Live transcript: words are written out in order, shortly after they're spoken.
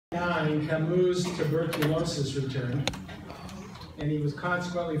Camus' tuberculosis returned, and he was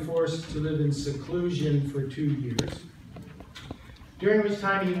consequently forced to live in seclusion for 2 years, during which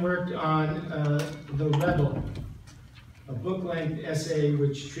time he worked on The Rebel, a book-length essay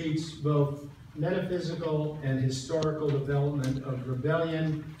which treats both metaphysical and historical development of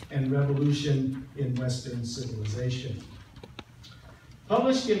rebellion and revolution in Western civilization.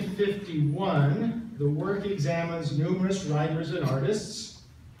 Published in '51, the work examines numerous writers and artists,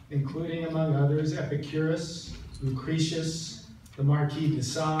 including, among others, Epicurus, Lucretius, the Marquis de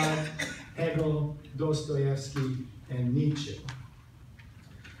Sade, Hegel, Dostoevsky, and Nietzsche.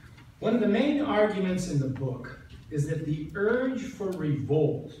 One of the main arguments in the book is that the urge for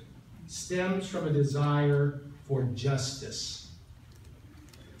revolt stems from a desire for justice,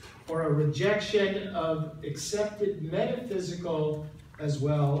 or a rejection of accepted metaphysical as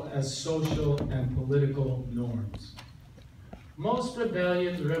well as social and political norms. Most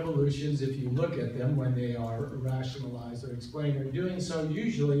rebellions, revolutions, if you look at them when they are rationalized or explained, are doing so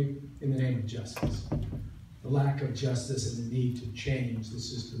usually in the name of justice. The lack of justice and the need to change the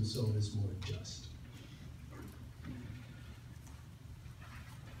system so it is more just.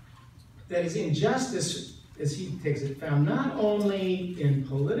 That is, injustice, as he takes it, found not only in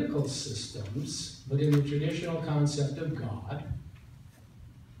political systems, but in the traditional concept of God.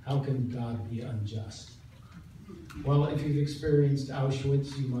 How can God be unjust? Well, if you've experienced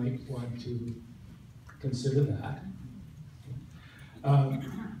Auschwitz, you might want to consider that.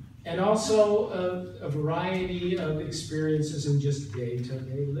 And also a variety of experiences in just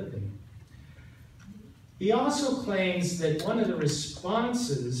day-to-day living. He also claims that one of the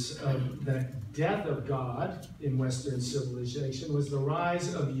responses of the death of God in Western civilization was the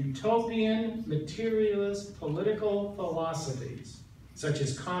rise of utopian, materialist political philosophies, such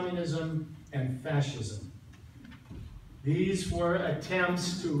as communism and fascism. These were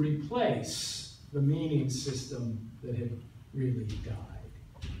attempts to replace the meaning system that had really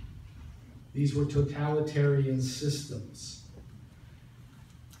died. These were totalitarian systems.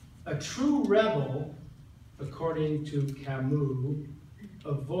 A true rebel, according to Camus,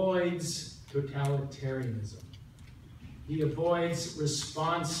 avoids totalitarianism. He avoids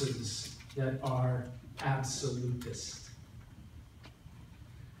responses that are absolutist.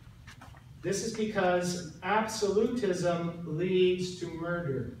 This is because absolutism leads to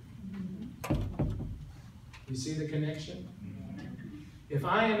murder. You see the connection? If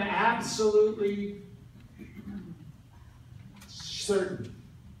I am absolutely certain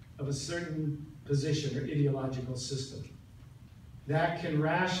of a certain position or ideological system, that can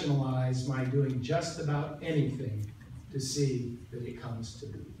rationalize my doing just about anything to see that it comes to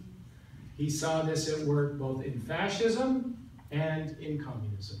be. He saw this at work both in fascism and in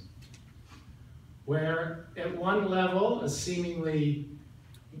communism, where at one level, a seemingly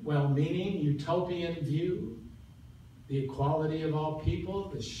well-meaning utopian view, the equality of all people,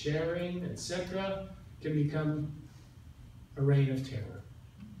 the sharing, etc., can become a reign of terror.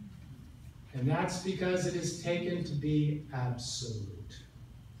 And that's because it is taken to be absolute.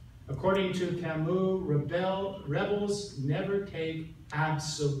 According to Camus, rebels never take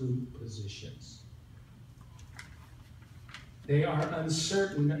absolute positions. They are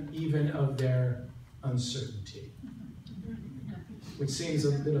uncertain even of their uncertainty, which seems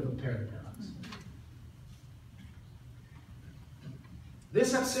a bit of a paradox.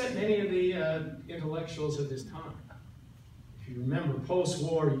 This upset many of the intellectuals of this time. If you remember,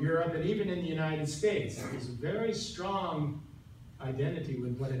 post-war Europe and even in the United States, there was a very strong identity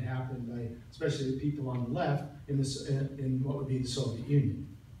with what had happened by, especially the people on the left, in what would be the Soviet Union.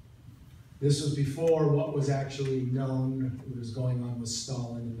 This was before what was actually known, what was going on with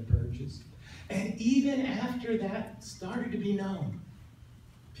Stalin and the purges. And even after that started to be known,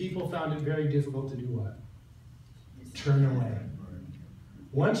 people found it very difficult to do what? Turn away.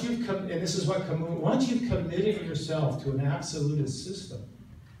 Once you've and this is what Camus, once you've committed yourself to an absolutist system,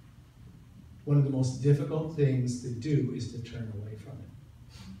 one of the most difficult things to do is to turn away from it,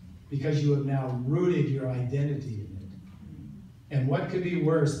 because you have now rooted your identity in it. And what could be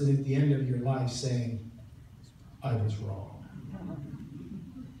worse than at the end of your life saying, I was wrong?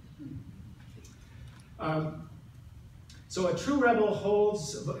 So a true rebel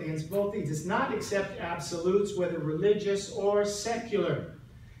holds against both these. Does not accept absolutes, whether religious or secular.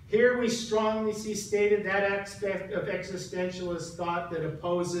 Here we strongly see stated that aspect of existentialist thought that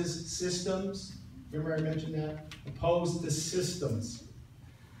opposes systems. Remember I mentioned that? Opposed the systems.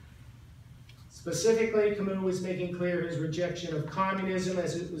 Specifically, Camus was making clear his rejection of communism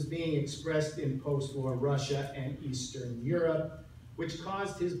as it was being expressed in post-war Russia and Eastern Europe, which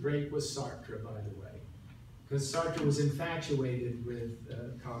caused his break with Sartre, by the way. because Sartre was infatuated with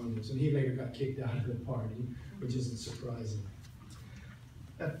communism. He later got kicked out of the party, which isn't surprising.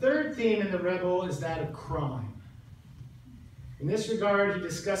 A third theme in The Rebel is that of crime. In this regard, he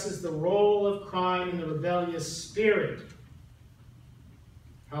discusses the role of crime in the rebellious spirit,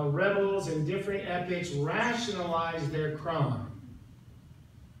 how rebels in different epochs rationalize their crime.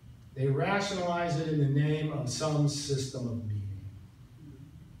 They rationalize it in the name of some system of meaning.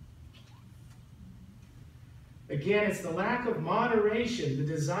 Again, it's the lack of moderation, the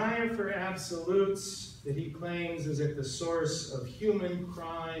desire for absolutes that he claims is at the source of human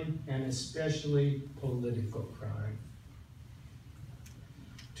crime and especially political crime.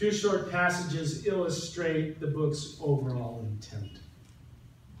 Two short passages illustrate the book's overall intent.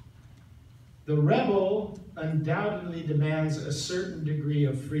 The rebel undoubtedly demands a certain degree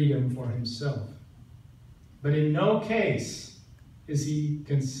of freedom for himself, but in no case is he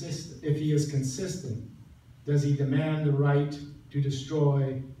consistent. If he is consistent, does he demand the right to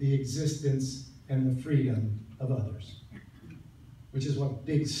destroy the existence and the freedom of others, which is what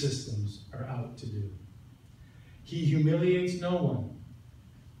big systems are out to do. He humiliates no one.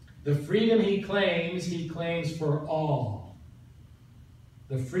 The freedom he claims for all.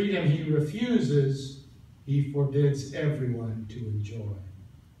 The freedom he refuses, he forbids everyone to enjoy.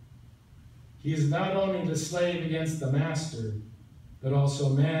 He is not only the slave against the master, but also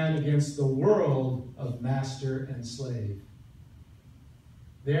man against the world of master and slave.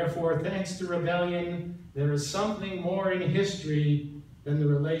 Therefore, thanks to rebellion, there is something more in history than the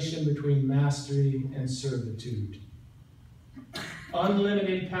relation between mastery and servitude.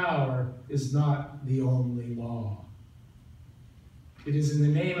 Unlimited power is not the only law. It is in the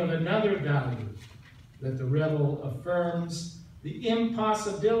name of another value that the rebel affirms the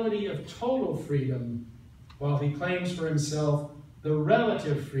impossibility of total freedom, while he claims for himself the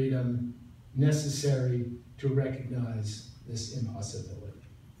relative freedom necessary to recognize this impossibility.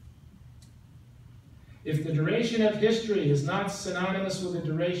 If the duration of history is not synonymous with the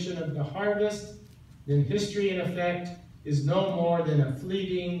duration of the harvest, then history, in effect, is no more than a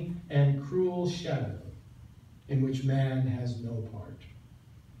fleeting and cruel shadow in which man has no part.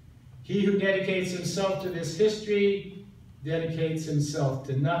 He who dedicates himself to this history dedicates himself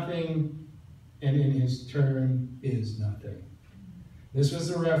to nothing, and in his turn is nothing. This was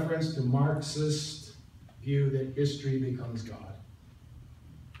a reference to Marxist view that history becomes God.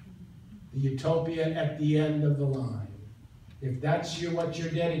 The utopia at the end of the line. If that's what you're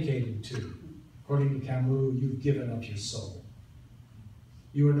dedicated to, according to Camus, you've given up your soul.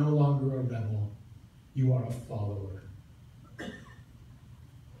 You are no longer a rebel, you are a follower.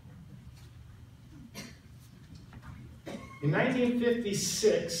 In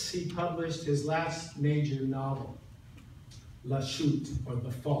 1956, he published his last major novel, La Chute, or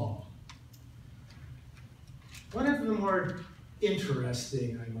The Fall. One of the more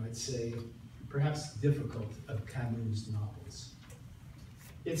interesting, I might say, perhaps difficult of Camus' novels.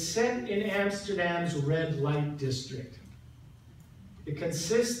 It's set in Amsterdam's red light district. It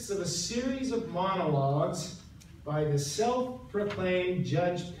consists of a series of monologues by the self-proclaimed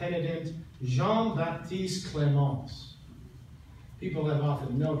judge penitent Jean-Baptiste Clémence. People have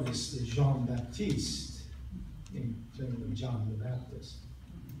often noticed the Jean-Baptiste in terms of John the Baptist.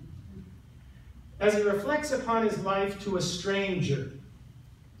 As he reflects upon his life to a stranger,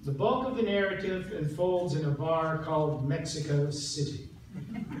 the bulk of the narrative unfolds in a bar called Mexico City.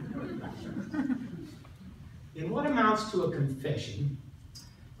 In what amounts to a confession,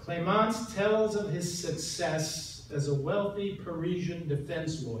 Clémence tells of his success as a wealthy Parisian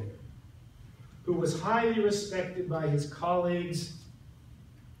defense lawyer who was highly respected by his colleagues,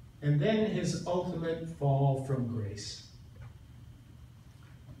 and then his ultimate fall from grace.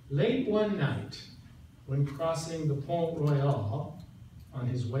 Late one night, when crossing the Pont Royal on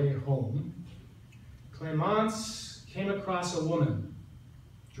his way home, Clémence came across a woman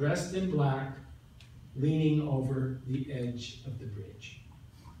dressed in black, leaning over the edge of the bridge.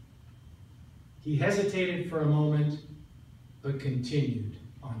 He hesitated for a moment, but continued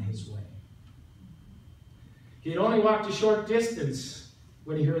on his way. He had only walked a short distance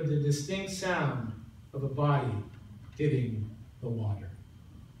when he heard the distinct sound of a body hitting the water.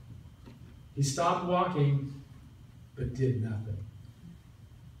 He stopped walking, but did nothing.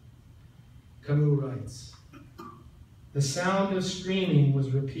 Camus writes, "The sound of screaming was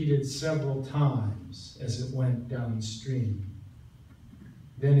repeated several times as it went downstream.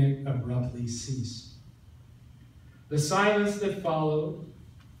 Then it abruptly ceased. The silence that followed,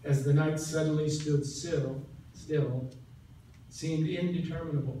 as the night suddenly stood still, seemed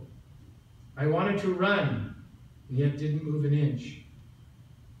indeterminable. I wanted to run, and yet didn't move an inch.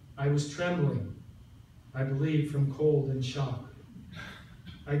 I was trembling, I believe from cold and shock.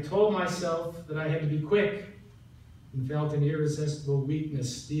 I told myself that I had to be quick and felt an irresistible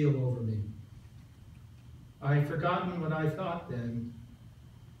weakness steal over me. I had forgotten what I thought then.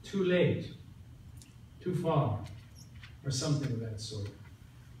 Too late, too far, or something of that sort.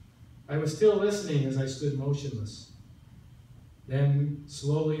 I was still listening as I stood motionless. Then,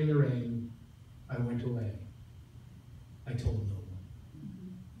 slowly in the rain, I went away. I told no one.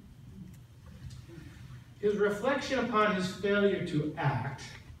 His reflection upon his failure to act,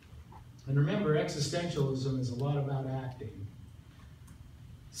 and remember, existentialism is a lot about acting,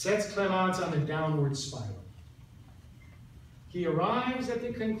 sets Clemence on a downward spiral. He arrives at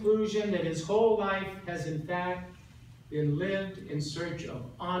the conclusion that his whole life has in fact been lived in search of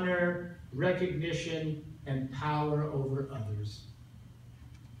honor, recognition, and power over others,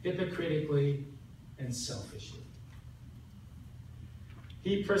 hypocritically and selfishly.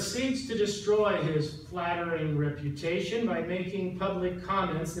 He proceeds to destroy his flattering reputation by making public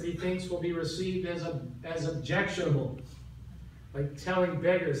comments that he thinks will be received as objectionable, like telling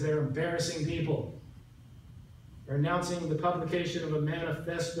beggars they're embarrassing people, or announcing the publication of a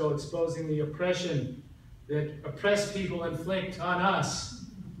manifesto exposing the oppression that oppressed people inflict on us.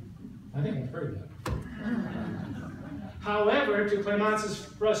 I think I've heard that. However, to Clemence's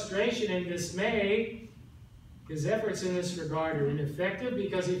frustration and dismay, his efforts in this regard are ineffective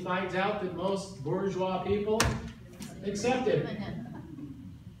because he finds out that most bourgeois people accept it.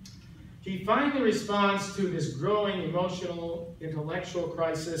 He finally responds to this growing emotional, intellectual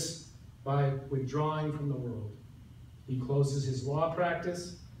crisis by withdrawing from the world. He closes his law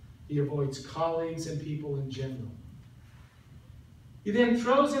practice. He avoids colleagues and people in general. He then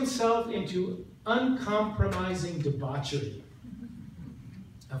throws himself into uncompromising debauchery,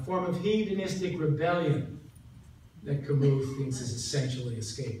 a form of hedonistic rebellion that Camus thinks is essentially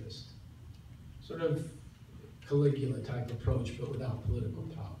escapist. Sort of Caligula type approach, but without political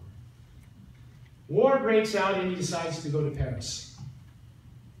power. War breaks out and he decides to go to Paris.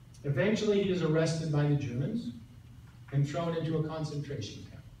 Eventually he is arrested by the Germans and thrown into a concentration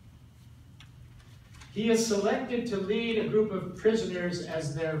camp. He is selected to lead a group of prisoners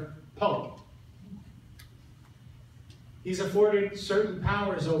as their pope. He's afforded certain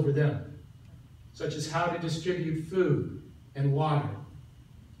powers over them, such as how to distribute food and water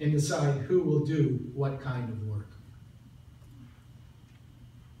and decide who will do what kind of work.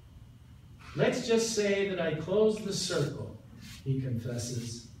 Let's just say that I closed the circle, he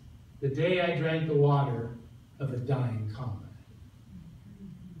confesses, the day I drank the water of a dying comrade.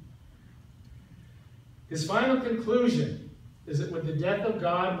 His final conclusion is that with the death of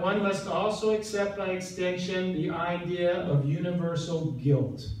God, one must also accept by extension the idea of universal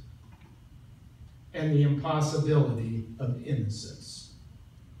guilt and the impossibility of innocence,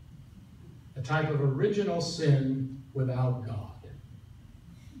 a type of original sin without God.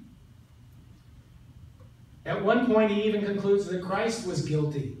 At one point, he even concludes that Christ was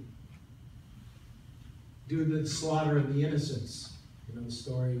guilty due to the slaughter of the innocents. You know the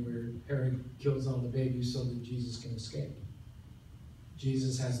story where Herod kills all the babies so that Jesus can escape.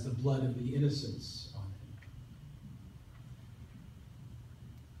 Jesus has the blood of the innocents on him.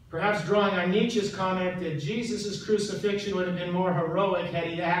 Perhaps drawing on Nietzsche's comment that Jesus' crucifixion would have been more heroic had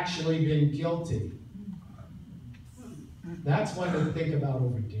he actually been guilty. That's one to think about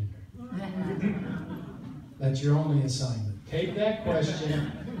over dinner. That's your only assignment. Take that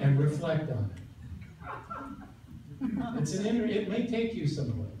question and reflect on it. It may take you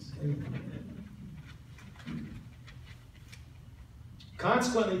some ways.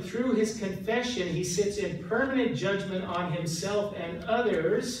 Consequently, through his confession, he sits in permanent judgment on himself and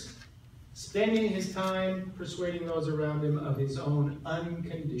others, spending his time persuading those around him of his own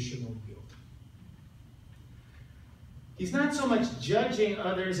unconditional guilt. He's not so much judging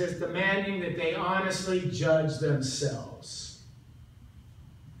others as demanding that they honestly judge themselves,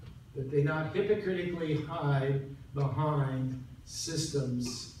 that they not hypocritically hide behind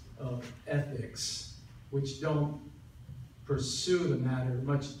systems of ethics which don't pursue the matter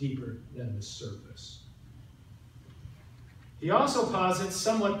much deeper than the surface. He also posits,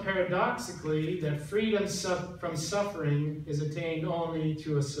 somewhat paradoxically, that freedom from suffering is attained only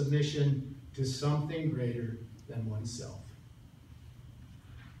to a submission to something greater than oneself.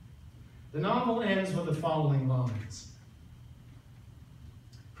 The novel ends with the following lines.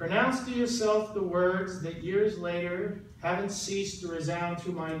 Pronounce to yourself the words that years later haven't ceased to resound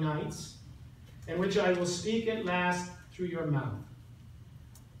through my nights, and which I will speak at last through your mouth.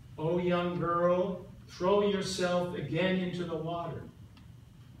 O young girl, throw yourself again into the water,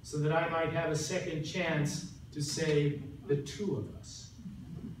 so that I might have a second chance to save the two of us.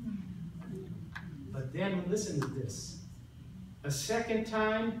 But then listen to this. A second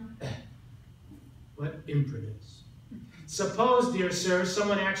time, what imprudence. Suppose, dear sir,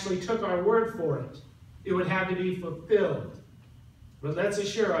 someone actually took our word for it. It would have to be fulfilled. But let's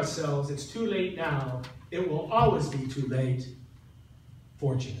assure ourselves it's too late now. It will always be too late,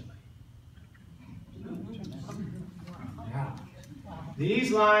 fortunately. Now,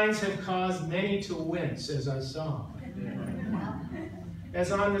 these lines have caused many to wince as I saw them.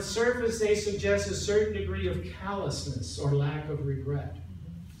 As on the surface they suggest a certain degree of callousness or lack of regret.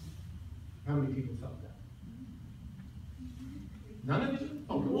 How many people felt that? None of you?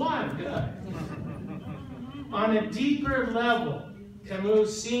 Oh, one. Good. On a deeper level,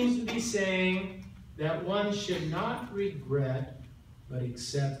 Camus seems to be saying that one should not regret, but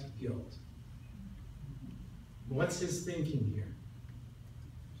accept guilt. What's his thinking here?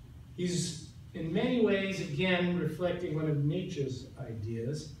 He's, in many ways, again, reflecting one of Nietzsche's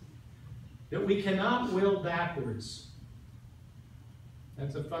ideas, that we cannot will backwards.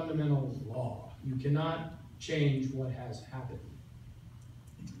 That's a fundamental law. You cannot change what has happened.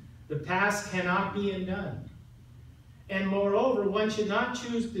 The past cannot be undone. And moreover, one should not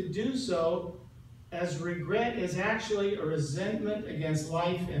choose to do so, as regret is actually a resentment against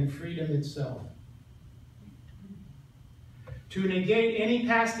life and freedom itself. To negate any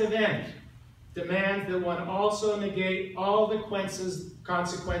past event demands that one also negate all the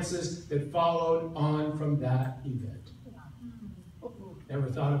consequences that followed on from that event. Ever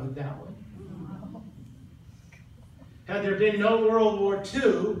thought of it that way? Had there been no World War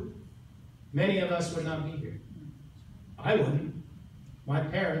II, many of us would not be here. I wouldn't. My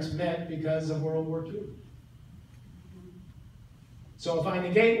parents met because of World War II. So if I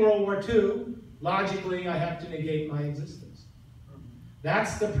negate World War II, logically I have to negate my existence.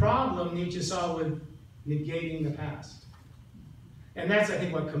 That's the problem Nietzsche saw with negating the past. And that's, I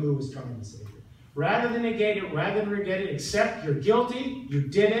think, what Camus was trying to say here. Rather than negate it, rather than regret it, accept you're guilty, you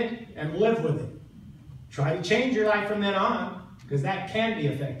did it, and live with it. Try to change your life from then on, because that can be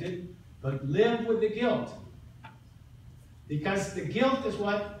affected, but live with the guilt. Because the guilt is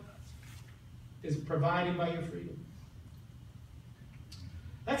what is provided by your freedom.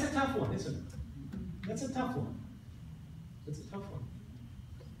 That's a tough one, isn't it? That's a tough one. That's a tough one.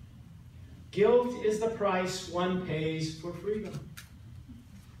 Guilt is the price one pays for freedom.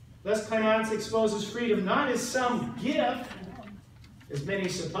 Thus, Camus exposes freedom not as some gift, as many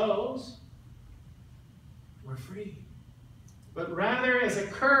suppose. We're free. But rather as a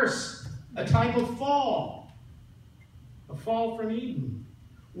curse, a type of fall. A fall from Eden,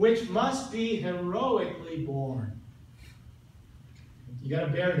 which must be heroically borne. You got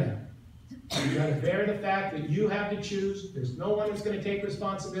to bear that. You got to bear the fact that you have to choose. There's no one that's going to take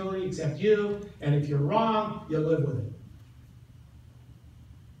responsibility except you. And if you're wrong, you live with it.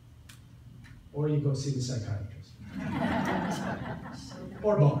 Or you go see the psychiatrist.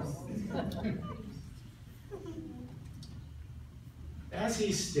 Or both. As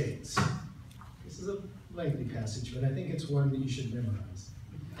he states, this is a lengthy passage, but I think it's one that you should memorize.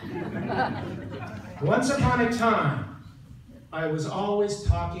 Once upon a time, I was always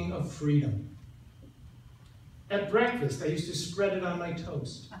talking of freedom. At breakfast, I used to spread it on my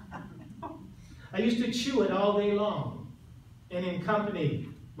toast. I used to chew it all day long. And in company,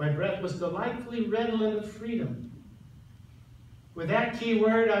 my breath was delightfully redolent of freedom. With that key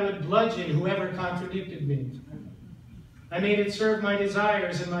word, I would bludgeon whoever contradicted me. I made it serve my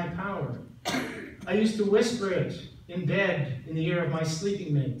desires and my power. I used to whisper it in bed in the ear of my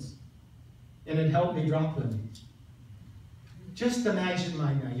sleeping mates, and it helped me drop them. Just imagine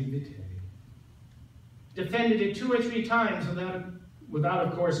my naivete. Defended it 2 or 3 times without,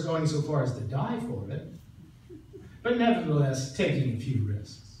 of course, going so far as to die for it, but nevertheless taking a few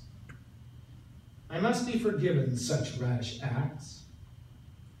risks. I must be forgiven such rash acts.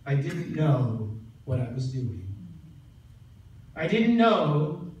 I didn't know what I was doing. I didn't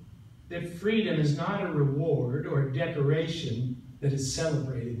know that freedom is not a reward or a decoration that is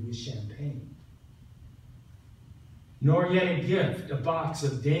celebrated with champagne, nor yet a gift, a box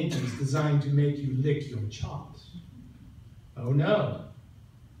of dainties designed to make you lick your chops. Oh no,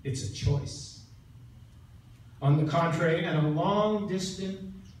 it's a choice. On the contrary, and a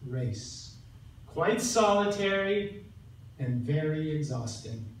long-distant race, quite solitary and very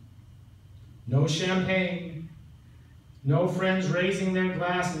exhausting. No champagne, no friends raising their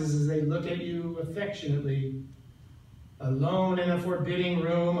glasses as they look at you affectionately. Alone in a forbidding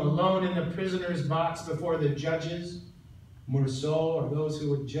room, alone in the prisoner's box before the judges, Morceau, or those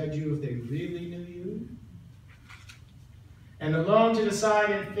who would judge you if they really knew you. And alone to decide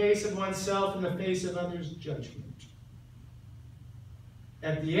in face of oneself in the face of others' judgment.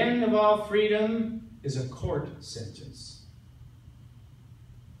 At the end of all freedom, is a court sentence.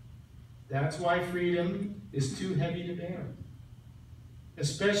 That's why freedom is too heavy to bear,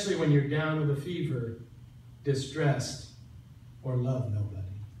 especially when you're down with a fever, distressed, or love nobody.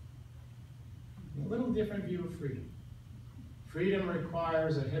 A little different view of freedom. Freedom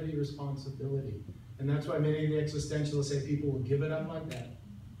requires a heavy responsibility, and that's why many of the existentialists say people will give it up like that.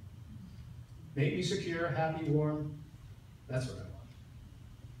 Make me secure, happy, warm. That's what I want.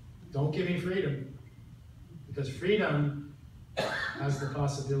 Don't give me freedom, because freedom has the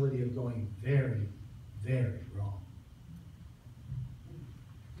possibility of going very, very wrong.